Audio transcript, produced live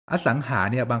อสังหา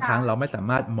เนี่ยบางครั้งเราค่ะไม่สา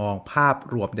มารถมองภาพ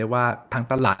รวมได้ว่าทาง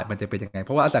ตลาดมันจะเป็นยังไงเพ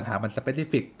ราะว่าอสังหามันสเปซิ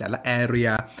ฟิกแต่ละแอเรีย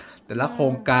แต่อืละโคร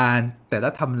งมการแต่ละ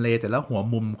ทำเลแต่ละหัว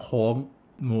มุมโค้ง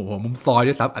หัวมุมซอย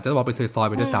ด้วยซ้ำอาจจะมองเป็นซอยๆ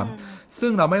ไปอืด้วยซ้ำมซึ่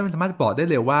งเราไม่สามารถบอกได้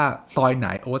เลยว่าซอยไหน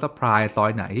โอเวอร์ซัพพลายซอ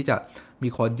ยไหนที่จะมี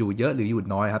คนอยู่เยอะหรืออยู่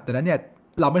น้อยครับดังนั้นเนี่ย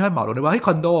เราไม่สามารถบอกได้ว่าเฮ้ยค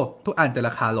อนโดทุกอันจะร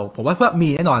าคาลงผมว่าเพื่อมี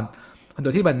แน่นอนคอนโด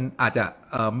ที่มันอาจจะ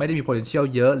ไม่ได้มี potential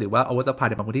เยอะหรือว่า over supply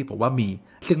ในบางพื้นที่ผมว่ามี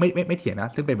ซึ่งไม่เถียงนะ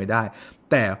ซึ่งเป็นไปได้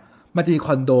แต่มันจะมีค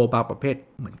อนโดบางประเภท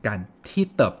เหมือนกันที่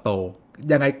เติบโต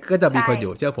ยังไงก็จะมีใช่คนอ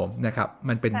ยู่เชื่อผมนะครับ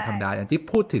มันเป็นใช่ธรรมดาอย่างที่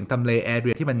พูดถึงทำเลแอเรี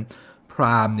ยที่มันพร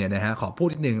ามเนี่ยนะฮะขอพูด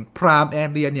นิดนึงพรามแอ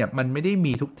เรียเนี่ยมันไม่ได้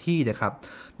มีทุกที่นะครับ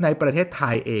ในประเทศไท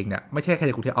ยเองเนี่ยไม่ใช่แค่ใ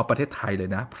นกรุงเทพเอาประเทศไทยเลย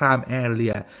นะพรามแอเรี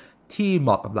ยที่เหม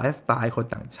าะกับไลฟ์สไตล์คน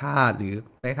ต่างชาติหรือ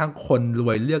แม้กระทั่งคนร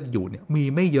วยเลือกอยู่เนี่ยมี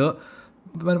ไม่เยอะ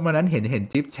วันนั้นเห็น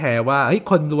จิ๊บแชร์ว่าเฮ้ย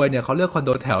คนรวยเนี่ยเขาเลือกคอนโด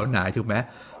แถวไหนถูกไหม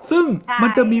ซึ่งใช่มั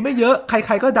นจะมีไม่เยอะใค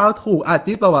รๆก็เดาถูก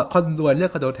จิ๊บบอกว่าคนรวยเลือ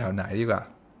กคอนโดแถวไหนดีกว่า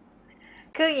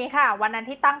คืออย่างนี้ค่ะวันนั้น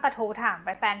ที่ตั้งกระทู้ถามไป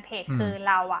แฟนเพจอืมคือ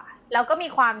เราก็มี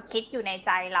ความคิดอยู่ในใจ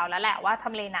เราแล้วแหละว่าท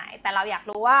ำเลไหนแต่เราอยาก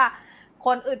รู้ว่าค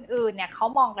นอื่นๆเนี่ยเขา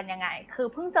มองกันยังไงคือ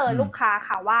เพิ่งเจออืมลูกค้า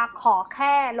ค่ะว่าขอแ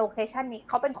ค่โลเคชันนี้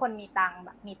เขาเป็นคนมีตังค์แบ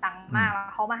บมีตังค์อืมมากแล้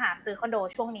วเขามาหาซื้อคอนโด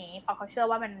ช่วงนี้เพราะเขาเชื่อ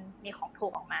ว่ามันมีของถู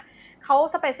กออกมาเขา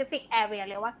specific area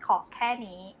เลยว่าขอแค่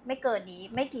นี้ไม่เกินนี้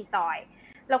ไม่กี่ซอย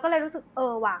เราก็เลยรู้สึก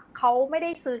ว่ะเขาไม่ได้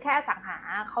ซื้อแค่อสังหา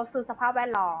เขาซื้อสภาพแว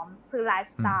ดล้อมซื้อไล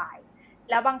ฟ์สอืมไตล์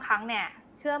แล้วบางครั้งเนี่ย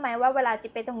เชื่อไหมว่าเวลาจิ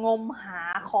ไปจะงมหา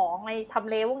ของในทำ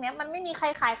เลพวกนี้มันไม่มีใคร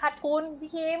ขายขาดทุน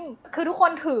พี่คิมคือทุกค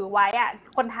นถือไว้อะ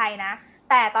คนไทยนะ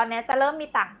แต่ตอนนี้จะเริ่มมี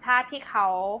ต่างชาติที่เขา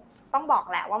ต้องบอก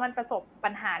แหละว่ามันประสบปั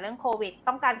ญหาเรื่องโควิด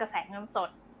ต้องการกระแสเงินสด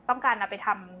ต้องการเอาไปท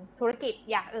ำธุรกิจ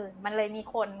อย่างอื่นมันเลยมี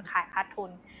คนขายขาดทุ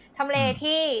นทำเลอืม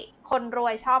ที่คนรว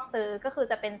ยชอบซื้อก็คือ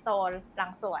จะเป็นโซนหลั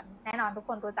งสวนแน่นอนทุกค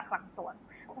นรู้จักหลังสวน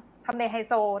ทำเลไฮ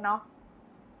โซเนาะ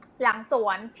หลังสว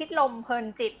นชิดลมเพลิน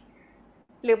จิต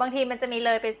หรือบางทีมันจะมีเ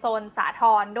ลยไปโซนสาท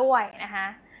รด้วยนะคะ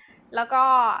แล้วก็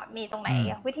มีตรงไหนอืม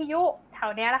วิทยุแถ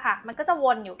วเนี้ยแหละค่ะมันก็จะว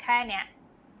นอยู่แค่เนี้ย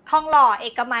ทองหล่อเอ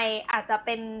กมัยอาจจะเ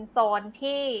ป็นโซน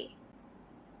ที่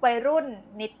วัยรุ่น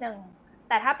นิดนึงแ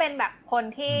ต่ถ้าเป็นแบบคน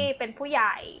ที่อืมเป็นผู้ให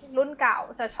ญ่รุ่นเก่า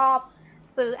จะชอบ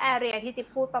ซื้อแอเรียที่จิ๊บ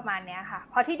พูดประมาณเนี้ยค่ะ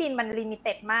เพราะที่ดินมันลิมิเ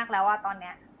ต็ดมากแล้วอะตอนเ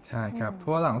นี้ยใช่อืมครับเพรา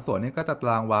ะว่าหลังสวนนี่ก็จะตา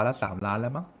รางวาละ3 ล้านแล้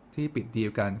วมั้งที่ปิดดีล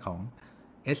กันของ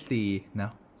SC น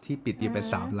ะที่ปิดดีอืลไป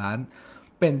3 ล้านม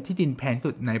เป็นที่ดินแพงที่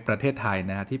สุดในประเทศไทย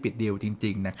นะที่ปิดดีลจ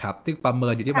ริงๆนะครับซึ่งประเมิ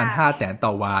นอยู่ที่มันค่ะ500,000ต่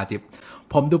อวาจิบ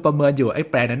ผมดูประเมินอยู่ไอ้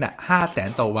แปลงนั้นอ่ะ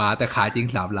500,000ต่อวาแต่ขายจริง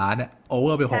3 ล้านอ่ะโอเว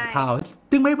อร์ไปใช่6 เท่า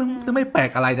ซึ่งไม่แปลก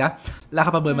อะไรนะราค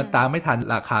าประเมินอืมมันตามไม่ทัน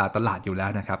ราคาตลาดอยู่แล้ว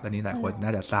นะครับอันนี้หลายคนน่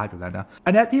าจะทราบอยู่แล้วนะอั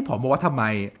นนี้ที่ผมบอกว่าทำไม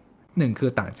หนึ่งคื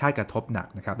อต่างชาติกระทบหนัก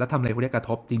นะครับแล้วทำเลพวกนี้กระ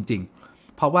ทบจริง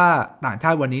ๆ เพราะว่าต่างชา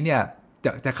ติวันนี้เนี่ย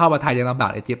จะเข้ามาไทยยังลำบา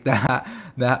กเลยจิ๊บนะฮะ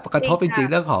กระทบจจริงค่ะริง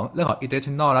ๆเรื่องของ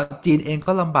international แล้วจีนเอง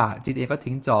ก็ลำบากจีนเองก็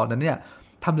ทิ้งจองนั้นเนี่ย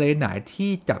ทำเลไหนที่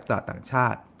จับตลาดต่างชา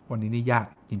ติวันนี้นี่ยาก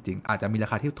จริงๆอาจจะมีรา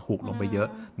คาที่ถูกอืลงไปเยอะ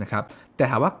มนะครับแต่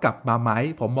ถามว่ากลับมาไหม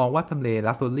ผมมองว่าทำเล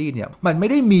ลักซ์รี่เนี่ยมันไม่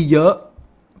ได้มีเยอะ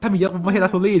ถ้ามีเยอะมันไม่ใช่ลั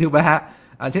กซ์รี่ถูกไหมฮะ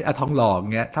เช่นทองหล่อ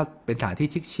เงี้ยถ้าเป็นสถานที่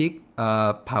ชิค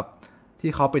ๆผับ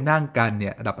ที่เขาไปนั่งกันเนี่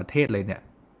ยระดับประเทศเลยเนี่ย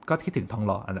ก็คิดถึงทองห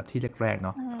ล่ออันดับที่แรกๆเน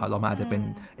าะอืมเรามาอาจอืมจะเป็น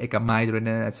เอกมัยโดยน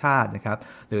านาชาตินะครับ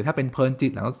หรือถ้าเป็นเพลินจิ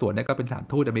ตหลังสวนเนี่ยก็เป็นสถาน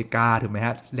ทูตอเมริกาถูกไหมฮ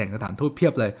ะแหล่งสถานทูตเพีย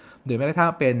บเลยหรือแม้กระทั่ง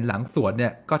เป็นหลังสวนเนี่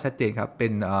ยก็ชัดเจนครับเป็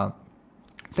น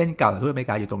เส้นเก่าสถานทูตอเมริ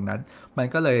กาอยู่ตรงนั้นมัน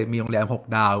ก็เลยมีโรงแรม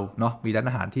6 ดาวเนาะมีร้าน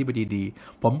อาหารที่ดี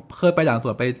ๆผมเคยไปหลังส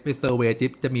วนไปเซอร์เวย์จิ๊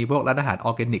บจะมีพวกร้านอาหารอ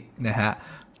อร์แกนิกนะฮะ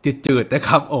จืดๆนะค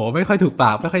รับโอ้ไม่ค่อยถูกป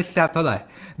ากไม่ค่อยแซ่บเท่าไหร่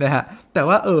นะฮะแต่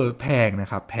ว่าแพงนะ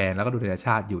ครับแพงแล้วก็ดูธรรมช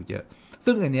าติอยู่เยอะ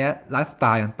ซึ่งอันเนี้ยไลฟ์สไต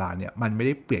ล์ต่างๆเนี่ยมันไม่ไ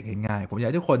ด้เปลี่ยนง่ายๆผมอยาก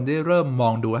ให้ทุกคนได้เริ่มมอ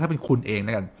งดูว่าถ้าเป็นคุณเองแ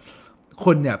ล้วกัน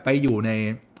คุณเนี่ยไปอยู่ใน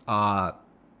อ่า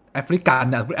แอฟริกัน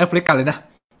นะแอฟริกันเลยนะ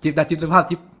จิ๊บสภาพ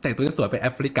จิ๊บแต่งตัวสวยเป็นแอ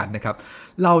ฟริกันนะครับ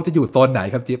เราจะอยู่โซนไหน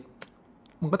ครับจิ๊บ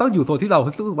มันก็ต้องอยู่โซนที่เรา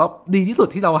รู้สึกว่าดีที่สุด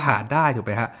ที่เราหาได้ถูกไห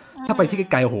มฮะอืถ้าไปที่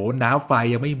ไกลมๆโอ้โหน้ำไฟ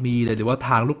ยังไม่มีเลยหรือว่าท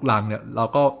างลูกรังเนี่ยเรา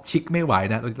ก็ชิคไม่ไหว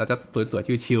นะเราจะสวย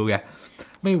ๆชิวๆไง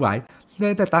ไม่ไหวใน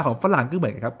แต่ตาของฝรั่งก็เหมื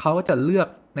อนกันครับเขาก็จะเลือก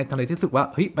ในทำเลที่รู้สึกว่า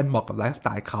เฮ้ยมันเหมาะกับไลฟ์สไต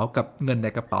ล์เขากับเงินใน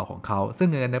กระเป๋าของเขาซึ่ง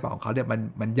เงินในกระเป๋าของเขาเนี่ย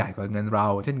มันใหญ่กว่าเงินเรา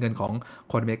เช่นเงินของ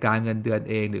คนอเมริกาเงินเดือน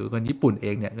เองหรือเงินญี่ปุ่นเอ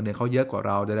งเนี่ยเงินเดือนเขาเยอะกว่าเ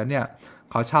ราดังนั้นเนี่ย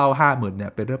เขาเช่า50,000เนี่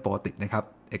ยเป็นเรื่องปกตินะครับ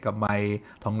เอกมัย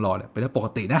ทองหล่อเนี่ยเป็นเรื่องปก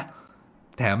ตินะ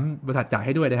แถมบริษัทจ่ายใ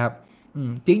ห้ด้วยนะครับ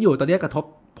จริงอยู่ตอนนี้กระทบ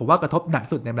ผมว่ากระทบหนัก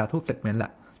สุดในบรรดาทุกเซกเมนต์แหล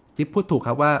ะจิ๊บพูดถูกค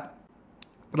รับว่า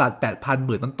ตลาด8,000ห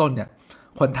มื่นต้นๆเนี่ย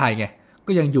คนไทยไง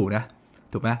ก็ยังอยู่นะ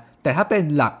ถูกไหมแต่ถ้าเป็น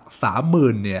หลัก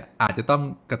30,000เนี่ยอาจจะต้อง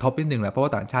กระทบนิดนึงแหละเพราะว่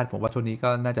าต่างชาติผมว่าช่วงนี้ก็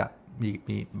น่าจะ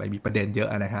มีประเด็นเยอะ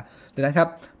นะครับดังนั้นครับ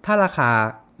ถ้าราคา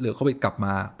หรือโควิดกลับม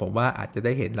าผมว่าอาจจะไ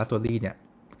ด้เห็นลักซ์รี่เนี่ย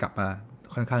กลับมา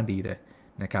ค่อนข้างดีเลย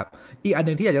นะครับอีกอัน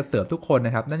นึงที่อยากจะเสริมทุกคนน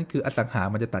ะครับนั่นคืออสังหา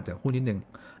มันจะต่างจากหุ้นนิดนึง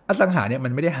อสังหาเนี่ยมั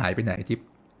นไม่ได้หายไปไหนที่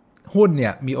หุ้นเนี่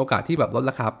ยมีโอกาสที่แบบลด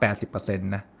ราคา 80% น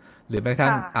ะหรือแม้กระทั่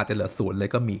งอาจจะเหลือศูนย์เลย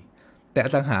ก็มีแต่อ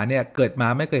สังหาเนี่ยเกิดมา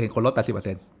ไม่เคยเห็นคนลด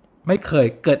 80% ไม่เคย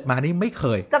เกิดมานี่ไม่เค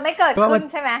ยจะไม่เกิดขึ้น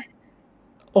ใช่ไหม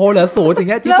โอ้เหลือศูนย์อย่าง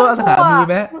เงี้ยที่พวกอสังหามี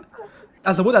ไหม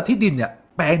สมมติที่ดินเนี่ย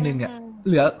แปลงหนึ่งเนี่ยเ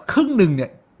หลือครึ่งหนึ่งเนี่ย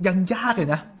ยังยากเลย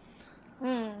นะ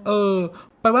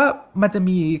แปลว่ามันจะ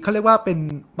มีเขาเรียกว่าเป็น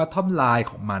bottom line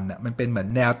ของมันอ่ะมันเป็นเหมือน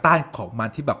แนวต้านของมัน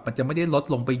ที่แบบมันจะไม่ได้ลด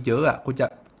ลงไปเยอะอ่ะคุณจะ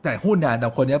แต่หุ้นเนี่ยแต่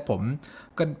คนนี้ผม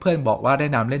ก็เพื่อนบอกว่าได้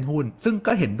นำเล่นหุ้นซึ่ง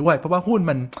ก็เห็นด้วยเพราะว่าหุ้น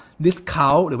มัน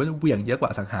discount หรือว่าเหวี่ยงเยอะกว่า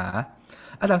อสังห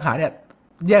าเนี่ย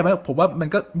แย่ไหมผมว่ามัน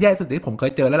ก็แย่สุดที่ผมเค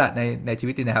ยเจอแล้วแหละในชี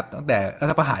วิตนี้นะครับตั้งแต่รั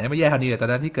ฐประหารยังไม่แย่เท่านี้เลยตอน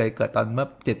นั้นที่เคยเกิดตอนเมื่อ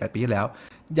 7-8 ปีที่แล้ว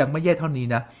ยังไม่แย่เท่านี้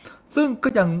นะซึ่งก็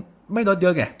ยังไม่ลดเยอ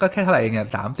ะไงก็แค่เท่าไหร่เองเนี่ย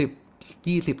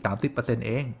20-30% เ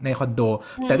องในคอนโด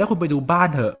แต่ถ้าคุณไปดูบ้าน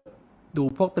เถอะดู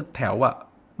พวกตึกแถวอะ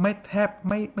ไม่แทบ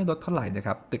ไม่ลดเท่าไหร่นะค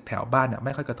รับตึกแถวบ้านอะไ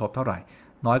ม่ค่อยกระทบเท่าไหร่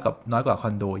น้อยกว่าค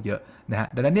อนโดเยอะนะฮะ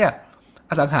ดังนั้นเนี่ย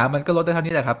อสังหามันก็ลดได้เท่า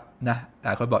นี้แหละครับนะ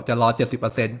คนบอกจะรอ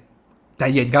 70%ใจ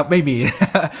เย็นครับไม่มี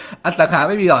อสังหา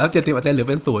ไม่มีหรอกครับ 70% หรือ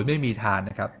เป็นศูนย์ไม่มีทาง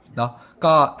นะครับเนาะ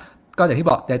ก็อย่างที่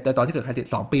บอกแต่ตอนที่เกิดคดี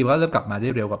2 ปีมันก็เริ่มกลับมาได้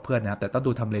เร็วกว่าเพื่อนนะครับแต่ต้อง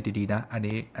ดูทำเลดีๆนะอัน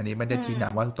นี้ไม่ได้ชี้น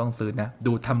ำว่าต้องซื้อนะ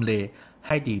ดูทำเลใ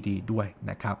ห้ดีๆด้วย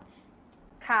นะครับ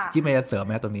ค่ะที่ไม่จะเสริมไห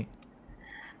มตรงนี้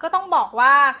ก็ต้องบอกว่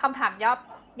าคำถาม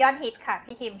ยอดฮิตค่ะ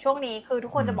พี่คิมช่วงนี้คือทุ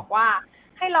กคนจะบอกว่า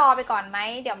ให้รอไปก่อนไหม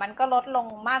เดี๋ยวมันก็ลดลง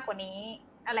มากกว่านี้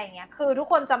อะไรเงี้ยคือทุก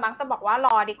คนจะมักจะบอกว่าร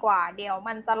อดีกว่าเดี๋ยว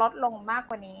มันจะลดลงมาก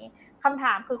กว่านี้คำถ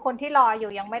ามคือคนที่รออ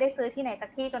ยู่ยังไม่ได้ซื้อที่ไหนสัก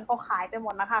ที่จนเขาขายไปหม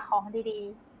ดแล้วค่ะของดี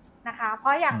ๆนะคะเพรา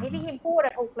ะอย่างที่พี่คิมพูด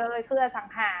ถูกเลยคืออสัง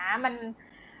หา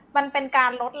มันเป็นกา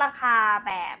รลดราคาแ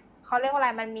บบเขาเรียกว่าอะไร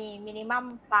มันมี minimum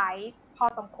price พอ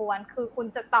สมควรคือคุณ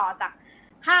จะต่อจาก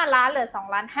5 ล้านเหลือ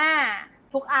2.5 ล้าน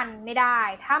ทุกอันไม่ได้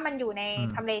ถ้ามันอยู่ใน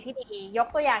ทำเลที่ดียก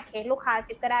ตัวอย่างเคสลูกค้า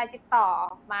จิ๊บก็ได้จิ๊บต่อ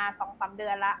มา 2-3 เดื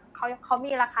อนละเขา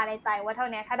มีราคาในใจว่าเท่า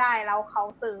นี้ถ้าได้แล้วเขา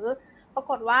ซื้อปรา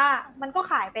กฏว่ามันก็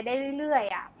ขายไปได้เรื่อย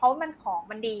ๆอ่ะเพราะมันของ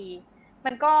มันดี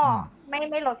มันก็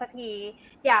ไม่ลดสักที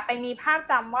อย่าไปมีภาพ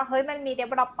จำว่าเฮ้ยมันมี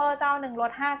developer เจ้าหนึ่งล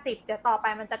ด50เดี๋ยวต่อไป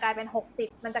มันจะกลายเป็น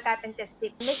60มันจะกลายเป็น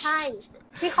70ไม่ใช่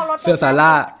ที่เขาลดเสื้อซาร่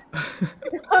า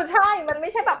ใช่มันไม่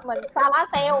ใช่แบบเหมือนซาร่า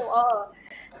เซล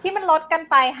ที่มันลดกัน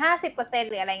ไป 50%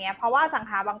 หรืออะไรเงี้ยเพราะว่าสัง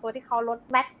หาบางตัวที่เขาลด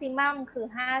แม็กซิมัมคือ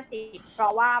50เพรา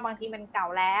ะว่าบางทีมันเก่า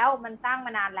แล้วมันสร้างม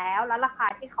านานแล้วราคา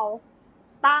ที่เขา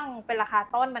ตั้งเป็นราคา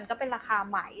ต้นมันก็เป็นราคา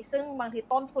ใหม่ซึ่งบางที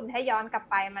ต้นทุนถ้าย้อนกลับ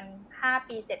ไปมัน5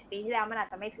 ปี7 ปีที่แล้วมันอาจ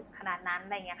จะไม่ถึงขนาดนั้นอะ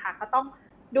ไรเงี้ยค่ะก็ต้อง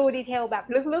ดูดีเทลแบบ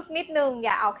ลึกๆนิดนึงอ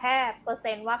ย่าเอาแค่เปอร์เ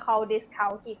ซ็นต์ว่าเขาดิสเคา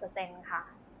ท์กี่เปอร์เซ็นต์ค่ะ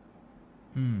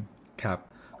ครับ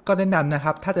ก็แนะนำนะค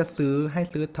รับถ้าจะซื้อให้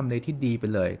ซื้อทำเลที่ดีไป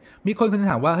เลยมีคน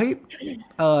ถามว่าเฮ้ย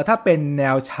ถ้าเป็นแน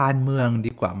วชานเมือง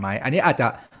ดีกว่าไหมอันนี้อาจจะ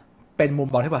เป็นมุม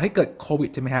มองที่ว่าเฮ้ยเกิดโควิด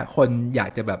ใช่ไหมฮะคนอยา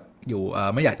กจะแบบอยู่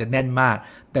ไม่อยากจะแน่นมาก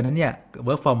แต่นั้นเนี่ย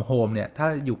work from home เนี่ยถ้า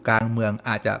อยู่กลางเมือง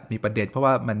อาจจะมีประเด็นเพราะ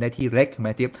ว่ามันได้ที่เล็กใช่ไหม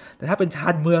จิ๊บแต่ถ้าเป็นชา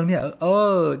นเมืองเนี่ย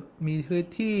มีพื้น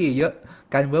ที่เยอะ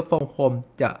การ work from home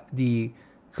จะดี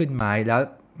ขึ้นไหมแล้ว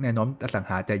แนวโน้มอสัง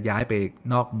หาจะย้ายไป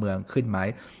นอกเมืองขึ้นไหม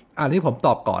อันนี้ผมต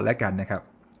อบก่อนแล้วกันนะครับ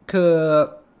คือ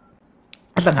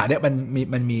อสังหาเนี่ยมั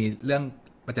นมีเรื่อง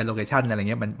ปัจจัยโลเคชันอะไร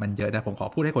เงี้ยมันเยอะนะผมขอ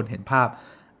พูดให้คนเห็นภาพ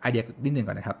ไอเดียนิดหนึ่ง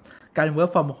ก่อนนะครับการ work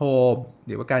from home ห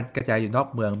รือว่าการกระจายอยู่นอก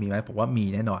เมืองมีไหมผมว่ามี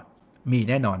แน่น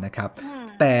อนนะครับ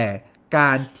แต่ก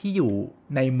ารที่อยู่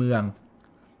ในเมือง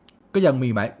ก็ยังมี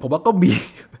ไหมผมว่าก็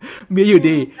มีอยู่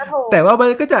ดีแต่ว่ามัน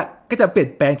ก็จะเปลี่ย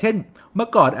นแปลงเช่นเมื่อ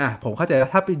ก่อนผมเข้าใจ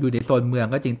ถ้าไปอยู่ในโซนเมือง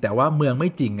ก็จริงแต่ว่าเมืองไม่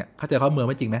จริงเข้าใจเขาเมือง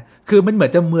ไม่จริงไหมคือมันเหมือ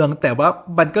นจะเมืองแต่ว่า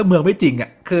มันก็เมืองไม่จริง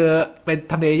คือเป็น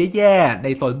ทำเลแย่ๆใน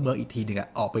โซนเมืองอีกทีหนึ่ง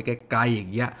ออกไปไกลๆอย่า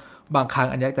งเงี้ยบางครั้ง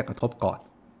อันนี้จะกระทบก่อน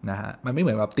นะฮะมันไม่เห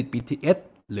มือนแบบติด BTS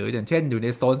หรืออย่างเช่นอยู่ใน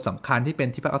โซนสำคัญที่เป็น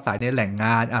ที่พักอาศัยในแหล่งง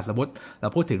านสมมติเรา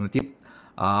พูดถึงจิ๊บ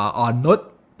อ่อนนุช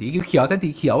สีเขียวเส้นสี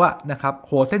เขียวนะครับโ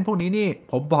หเส้นพวกนี้นี่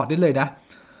ผมบอกได้เลยนะ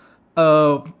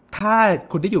ถ้า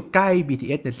คุณได้อยู่ใกล้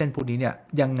BTS ในเส้นพวกนี้เนี่ย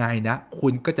ยังไงนะคุ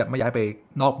ณก็จะไม่ย้ายไป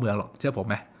นอกเมืองหรอกเชื่อผม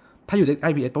ไหมถ้าอยู่ใกล้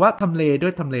BTS เพราะว่าทำเล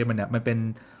มันเนี่ยมันเป็น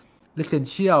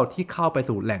residential ที่เข้าไป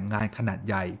สู่แหล่งงานขนาด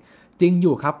ใหญ่จริงอ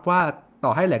ยู่ครับว่าต่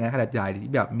อให้แหล่งงานขนาดใหญ่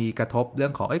แบบมีกระทบเรื่อ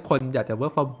งของคนอยากจะ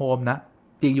work from home นะ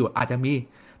จริงอยู่อาจจะมี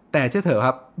แต่เชื่อเถอะค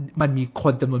รับมันมีค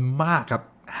นจำนวนมากครับ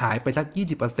หายไปสัก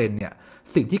 20% เนี่ย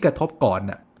สิ่งที่กระทบก่อน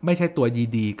น่ะไม่ใช่ตัว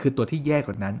ดีคือตัวที่แย่ก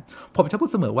ว่านั้นผมชอบพู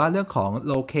ดเสมอว่าเรื่องของ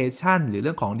โลเคชันหรือเ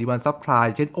รื่องของ demand supply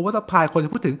เช่น over supply คนจ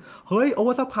ะพูดถึงเฮ้ย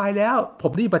over supply แล้วผ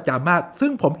มได้ประจำมากซึ่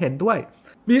งผมเห็นด้วย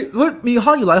มีห้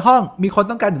องอยู่100 ห้องมีคน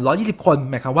ต้องการ120 คน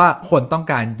หมายความว่าคนต้อง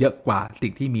การเยอะกว่าสิ่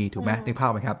งที่มีถูกไหมนึกภา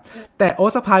พไหมครับแต่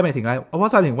over supply หมายถึงอะไร over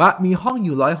supply หมายถึงว่ามีห้องอ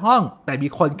ยู่100 ห้องแต่มี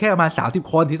คนแค่ประมาณ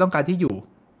30 คนที่ต้องการที่อยู่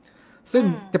ซึ่ง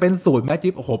จะเป็นศูนย์ไหม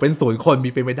จิ๊บโอ้โหเป็นศูนย์คนมี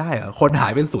เป็นไปได้เหรอคนหา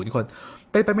ยเป็นศูนย์คน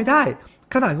เป็นไปไม่ได้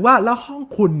ขนาดว่าแล้วห้อง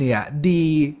คุณเนี่ยดี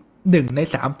1 ใน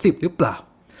 30หรือเปล่า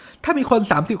ถ้ามีคน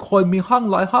30คนมีห้อง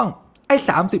100ห้องไอ้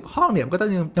30ห้องเนี่ยมันก็ต้อ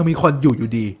งยังมีคนอยู่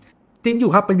ดีจริงอ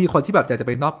ยู่ครับเป็นมีคนที่แบบอยากจะไ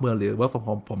ปนอกเมืองหรือ work from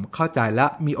home ผมเข้าใจและ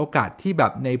มีโอกาสที่แบ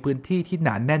บในพื้นที่ที่หน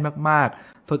าแน่นมาก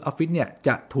ๆส่วนออฟฟิศเนี่ยจ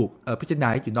ะถูกพิจารณา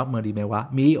ให้อยู่นอกเมืองดีไหมวะ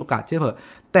มีโอกาสเชื่อเถอะ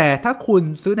แต่ถ้าคุณ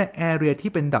ซื้อในแอเรีย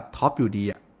ที่เป็นดับท็อปอยู่ดี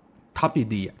อะท็อป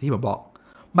ดีๆที่ผมบอก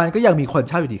มันก็ยังมีคน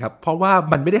เช่าอยู่ดีครับเพราะว่า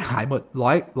มันไม่ได้หายหมด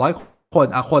ร้อยคน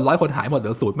คน100คนหายหมดเหลื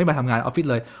อศูนย์ไม่มาทำงานออฟฟิศ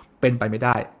เลยเป็นไปไม่ไ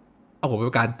ด้เอาผมเ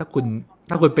ป็นการถ้าคุณ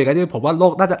เป็นกันนี่ผมว่าโล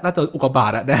กน่าจะอุกกาบา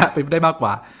ตนะฮะเป็นไปได้มากกว่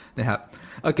านะครับ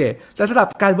โอเคแต่สำหรับ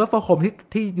การ work from home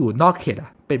ที่อยู่นอกเขต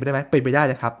เป็นไปได้ไหมเป็นไปได้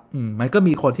นะครับมันก็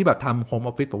มีคนที่แบบทำ home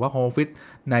office ผมว่า home office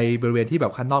ในบริเวณที่แบ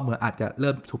บข้างนอกเมืองอาจจะเ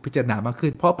ริ่มถูกพิจารณามากขึ้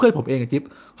นเพราะเพื่อนผมเองจิ๊บ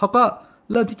เขาก็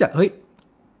เริ่มที่จะเฮ้ย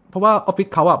เพราะว่าออฟฟิศ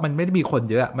เขามันไม่ได้มีคน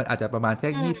เยอะมันอาจจะประมาณแ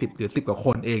ค่20หรือ10กว่าค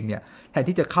นเองเนี่ยแทน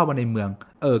ที่จะเข้ามาในเมือง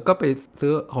ก็ไปซื้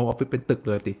อ home office เป็นตึกเ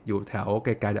ลยติอยู่แถวไก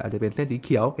ลๆอาจจะเป็นเส้นสีเ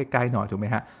ขียวไกลๆหน่อยถูกไหม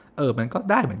ฮะมันก็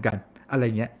ได้เหมือนกันอะไร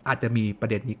เงี้ยอาจจะมีประ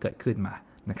เด็นนี้เกิดขึ้นมา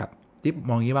นะครับจิ๊บม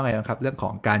องงี้ว่าไงครับเรื่องขอ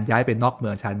งการย้ายไปนอกเมื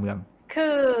องชานเมืองคื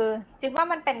อจิ๊บว่า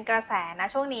มันเป็นกระแสนะ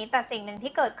ช่วงนี้แต่สิ่งหนึ่ง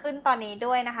ที่เกิดขึ้นตอนนี้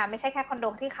ด้วยนะคะไม่ใช่แค่คอนโด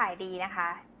ที่ขายดีนะคะ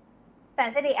แสน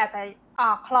สิริอาจจะ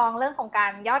คลองเรื่องของกา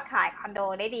รยอดขายคอนโด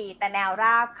ได้ดีแต่แนวร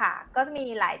าบค่ะก็จะมี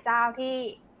หลายเจ้าที่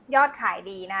ยอดขาย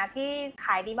ดีนะที่ข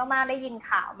ายดีมากๆได้ยิน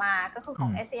ข่าวมาก็คือขอ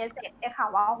ง SCS ได้ข่าว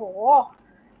ว่าโอ้โห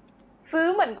ซื้อ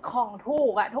เหมือนของถู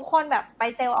กอะทุกคนแบบไป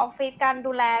เซลล์ออฟฟิศกัน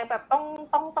ดูแลแบบ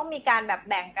ต้องมีการแบบ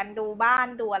แบ่งกันดูบ้าน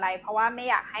ดูอะไรเพราะว่าไม่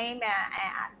อยากให้มาแอ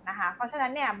อัดนะคะเพราะฉะนั้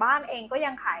นเนี่ยบ้านเองก็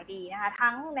ยังขายดีนะคะ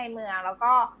ทั้งในเมืองแล้ว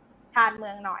ก็ชานเมื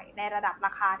องหน่อยในระดับร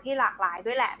าคาที่หลากหลาย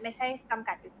ด้วยแหละไม่ใช่จำ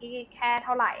กัดอยู่ที่แค่เ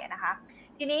ท่าไหร่นะคะ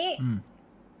ทีนี้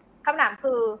คำถาม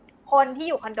คือคนที่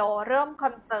อยู่คอนโดเริ่มค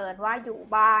อนเซิร์นว่าอยู่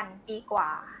บ้านดีกว่า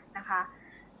นะคะ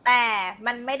แต่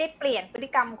มันไม่ได้เปลี่ยนพฤติ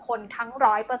กรรมคนทั้ง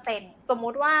 100% สมมุ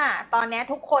ติว่าตอนนี้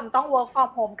ทุกคนต้อง work from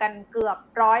home กันเกือบ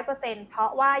 100% เพรา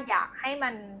ะว่าอยากให้มั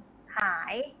นหา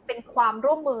ยเป็นความ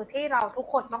ร่วมมือที่เราทุก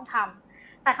คนต้องท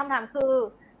ำแต่คำถามคือ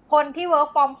คนที่ work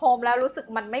from home แล้วรู้สึก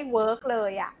มันไม่ work เล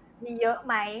ยอ่ะมีเยอะไ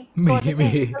หมตัวที่เอ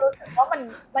งก็รู้สึกว่า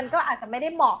มันก็อาจจะไม่ได้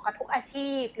เหมาะกับทุกอา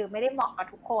ชีพหรือไม่ได้เหมาะกับ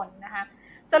ทุกคนนะคะ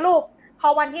สรุปพอ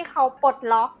วันที่เขาปลด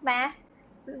ล็อกไหม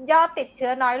ยอดติดเชื้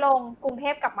อน้อยลงกรุงเท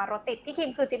พกลับมารถติดพี่คิ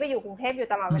มคือจิ๊บไปอยู่กรุงเทพอยู่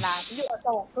ตลอดเวลาที่อยู่อโศ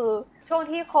กคือช่วง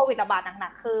ที่โควิดระบาดหนั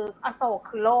กๆคืออโศก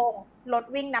คือโล่งรถ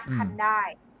วิ่งนับคันได้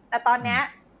แต่ตอนนี้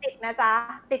ติดนะจ๊ะ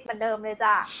ติดเหมือนเดิมเลย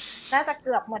จ้ะน่าจะเ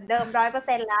กือบเหมือนเดิม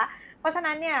 100% แล้วเพราะฉะ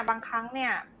นั้นเนี่ยบางครั้งเนี่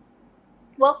ย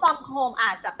work from home อ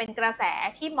าจจะเป็นกระแส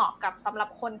ที่เหมาะกับสำหรับ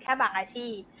คนแค่บางอาชี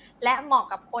พและเหมาะ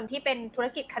กับคนที่เป็นธุร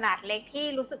กิจขนาดเล็กที่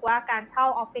รู้สึกว่าการเช่า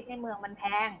ออฟฟิศในเมืองมันแพ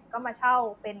งก็มาเช่า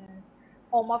เป็น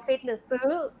โฮมออฟฟิศหรือซื้อ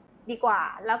ดีกว่า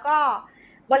แล้วก็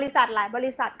บริษัทหลายบ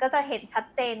ริษัทก็จะเห็นชัด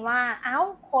เจนว่า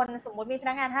คนสมมติมีพ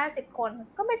นักงาน50คน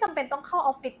ก็ไม่จำเป็นต้องเข้าอ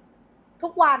อฟฟิศทุ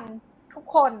กวันทุก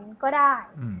คนก็ได้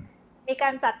มีกา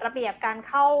รจัดระเบียบการ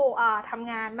เข้าท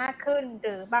ำงานมากขึ้นห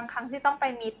รือบางครั้งที่ต้องไป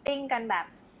มีตติ้งกันแบบ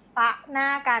ปะหน้า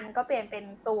กันก็เปลี่ยนเป็น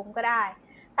ซูมก็ได้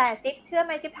แต่จิ๊บเชื่อไห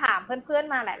มจิ๊บถามเพื่อน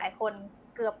ๆมาหลายๆคน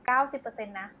เกือบ 90% น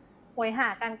ะหวยหา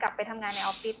กันกลับไปทำงานในอ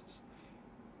อฟฟิศ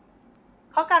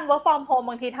เพราะการ work from home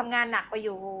บางทีทำงานหนักกว่าอ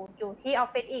ยู่ที่ออฟ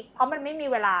ฟิศอีกเพราะมันไม่มี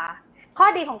เวลาข้อ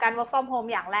ดีของการ work from home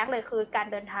อย่างแรกเลยคือการ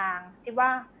เดินทางจิ๊บว่า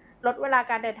ลดเวลา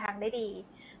การเดินทางได้ดี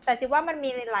แต่จิ๊บว่ามันมี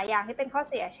หลายอย่างที่เป็นข้อ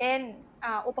เสียเช่น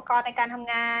อุปกรณ์ในการท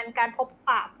ำงานการพบป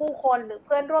ะผู้คนหรือเ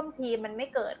พื่อนร่วมทีมมันไม่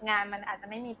เกิดงานมันอาจจะ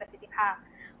ไม่มีประสิทธิภาพ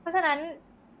เพราะฉะนั้น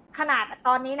ขนาดต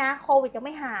อนนี้นะโควิดยังไ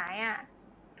ม่หาย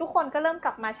ทุกคนก็เริ่มก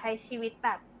ลับมาใช้ชีวิตแบ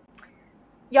บ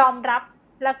ยอมรับ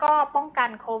แล้วก็ป้องกัน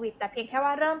โควิดแต่เพียงแค่ว่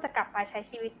าเริ่มจะกลับมาใช้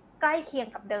ชีวิตใกล้เคียง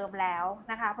กับเดิมแล้ว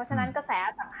นะคะเพราะฉะนั้นกระแสอ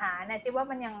สังหาเนี่ยจิ๊บว่า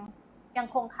มันยัง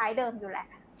คงคล้ายเดิมอยู่แหละ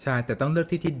ใช่แต่ต้องเลือก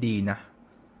ที่ดีนะ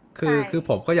คือ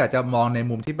ผมก็อยากจะมองใน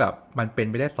มุมที่แบบมันเป็น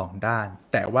ไปได้2ด้าน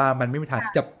แต่ว่ามันไม่มีทาง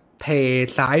ที่จะเท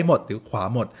ซ้ายหมดหรือขวา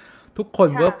หมดทุกคน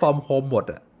work from home หมด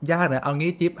ยากนะเอา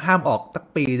งี้จิ๊บห้ามออกสัก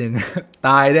ปีหนึ่ง ต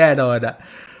ายแน่นอน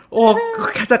โอ้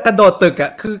จะกระโดดตึก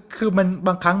คือมันบ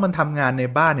างครั้งมันทำงานใน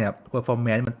บ้านเนี่ย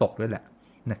performance มันตกด้วยแหละ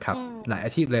นะครับหลายอ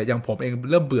าชีพเลยอย่างผมเอง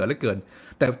เริ่มเบื่อเหลือเกิน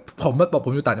แต่ผมบอกผ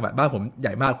มอยู่ต่างจังหวัดบ้านผมให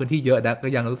ญ่มากพื้นที่เยอะนะก็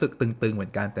ยังรู้สึกตึงๆเหมือ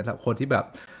นกันแต่ถ้าคนที่แบบ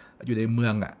อยู่ในเมื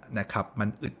องนะครับมัน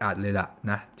อึดอัดเลยล่ะ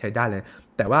นะใช้ได้เลย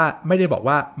แต่ว่าไม่ได้บอก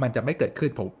ว่ามันจะไม่เกิดขึ้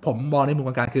นผมมองในมุ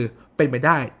มการคือเป็นไปไ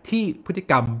ด้ที่พฤติ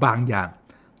กรรมบางอย่าง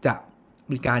จะ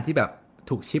มีการที่แบบ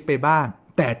ถูกชิปไปบ้าง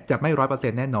แต่จะไม่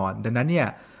 100% แน่นอนดังนั้นเนี่ย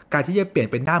การที่จะเปลี่ยน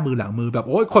เป็นหน้ามือหลังมือแบบ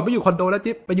โอ้ยคนไม่อยู่คอนโดแล้ว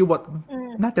จิ๊บไปอยู่บท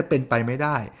น่าจะเป็นไปไม่ไ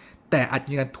ด้แต่อาจจะ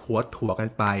มีการถั่วกัน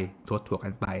ไป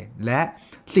และ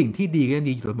สิ่งที่ดีก็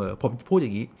ดีอยู่เสมอผมพูดอย่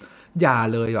างนี้ อย่า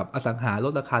เลยแบบอสังหาล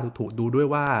ดราคาถูกๆดูด้วย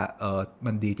ว่า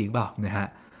มันดีจริงเปล่านะฮะ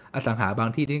อสังหาบาง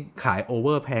ที่ที่ขายโอเว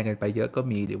อร์แพงกันไปเยอะก็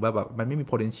มีหรือว่าแบบมันไม่มี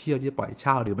potential ที่จะปล่อยเ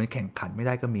ช่าหรือมันแข่งขันไม่ไ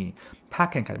ด้ก็มีถ้า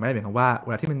แข่งขันไม่ได้หมายความว่าเว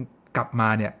ลาที่มันกลับมา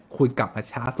เนี่ยคุณกลับมา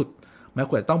ช้าสุดมัน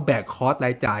ควรจะต้องแบกคอสร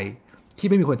ายจ่ายที่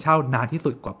ไม่มีคนเช่านานที่สุ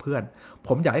ดกว่าเพื่อนผ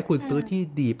มอยากให้คุณซื้อที่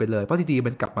ดีไปเลยเพราะที่ดี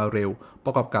มันกลับมาเร็วป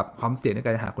ระกอบกับความเสี่ยงในก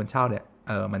ารหาคนเช่าเนี่ย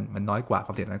มันน้อยกว่าค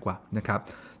วามเสี่ยงน้อยกว่านะครับ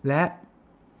และ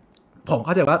ผมเ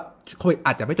ข้าใจว่าโควิดอ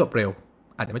าจจะไม่จบเร็ว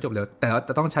แต่เราจ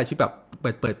ะต้องใช้ชีวิตแบบเ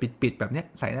ปิดปิดแบบเนี้ย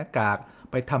ใส่หน้ากาก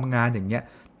ไปทำงานอย่างเงี้ย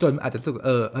จนอาจจะรู้สึก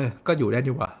ก็อยู่ได้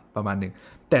ดีกว่าประมาณหนึ่ง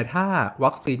แต่ถ้า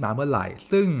วัคซีนมาเมื่อไหร่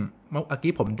ซึ่งเมื่อ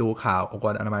กี้ผมดูข่าวองค์ก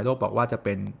รอนามัยโลกบอกว่าจะเ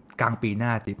ป็นกลางปีหน้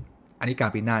าจิอันนี้กลา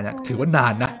งปีหน้านะถือว่านา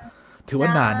นนะ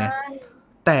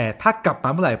แต่ถ้ากลับมา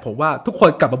เมื่อไหร่ผมว่าทุกคน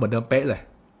กลับมาเหมือนเดิมเป๊ะเลย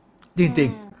จริง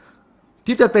ๆ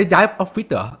จิ๊บจะไปย้ายออฟฟิศ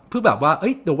เหรอเพื่อแบบว่า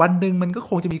เดี๋ยววันหนึ่งมันก็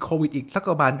คงจะมีโควิดอีกสัก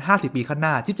ประมาณ50 ปีข้างหน้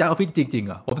าจิ๊บย้ายออฟฟิศจริงๆเ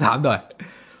หรอผมถามหน่อย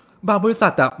บางบริษั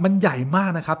ทมันใหญ่มาก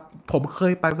นะครับผมเค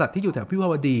ยไปบริษัทที่อยู่แถวพิภา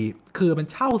วดีคือมัน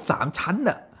เช่า3 ชั้น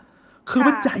น่ะคือ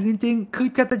มันใหญ่จริงๆคือ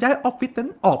จะย้ายออฟฟิศนั้น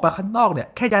ออกไปข้างนอกเนี่ย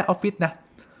แค่ย้ายออฟฟิศนะ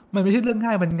มันไม่ใช่เรื่อง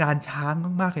ง่ายมันงานช้าง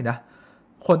มากๆเลยนะ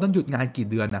คนต้องหยุดงานกี่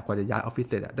เดือนนะกว่าจะย้ายออฟฟิศ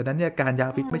เสร็จดังนั้นเนี่ยการย้ายอ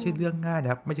อฟฟิศไม่ใช่เรื่องง่ายน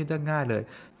ะครับไม่ใช่เรื่องง่ายเลย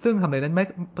ซึ่งทำอะไรนั้นไม่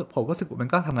ผมก็รู้สึกมัน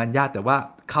ก็ทำงานยากแต่ว่า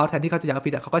เขาแทนที่เขาจะย้ายออฟฟิ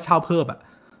ศเขาก็เช่าเพิ่ม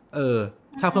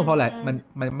เช่าเพิ่มเพราะอะไรมั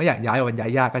นไม่อยากย้ายมันย้า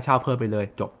ยยากก็เช่าเพิ่มไปเลย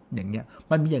จบอย่างเงี้ย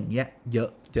มันมีอย่างเงี้ยเยอะ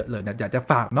เลยนะอยากจะ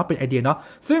ฝากเนาะเป็นไอเดียเนาะ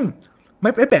ซึ่งไม่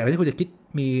แปลกเลยที่คุณจะคิด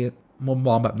มีมุมม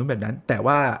องแบบนู้นแบบนั้นแต่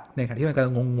ว่าในขณะที่มันกำลั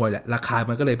งงงงวยแหละราคา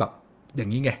มันก็เลยแบบอย่า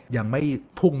งนี้ไงยังไม่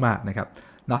พุ่งมากนะครับ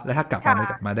เนาะแล้วถ้ากลับม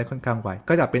าได้ค่อนข้างไว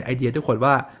ก็จะเป็นไอเดียทุกคน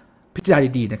ว่าพิจารณา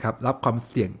ดีๆนะครับรับความ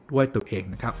เสี่ยงด้วยตัวเอง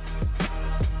นะครับ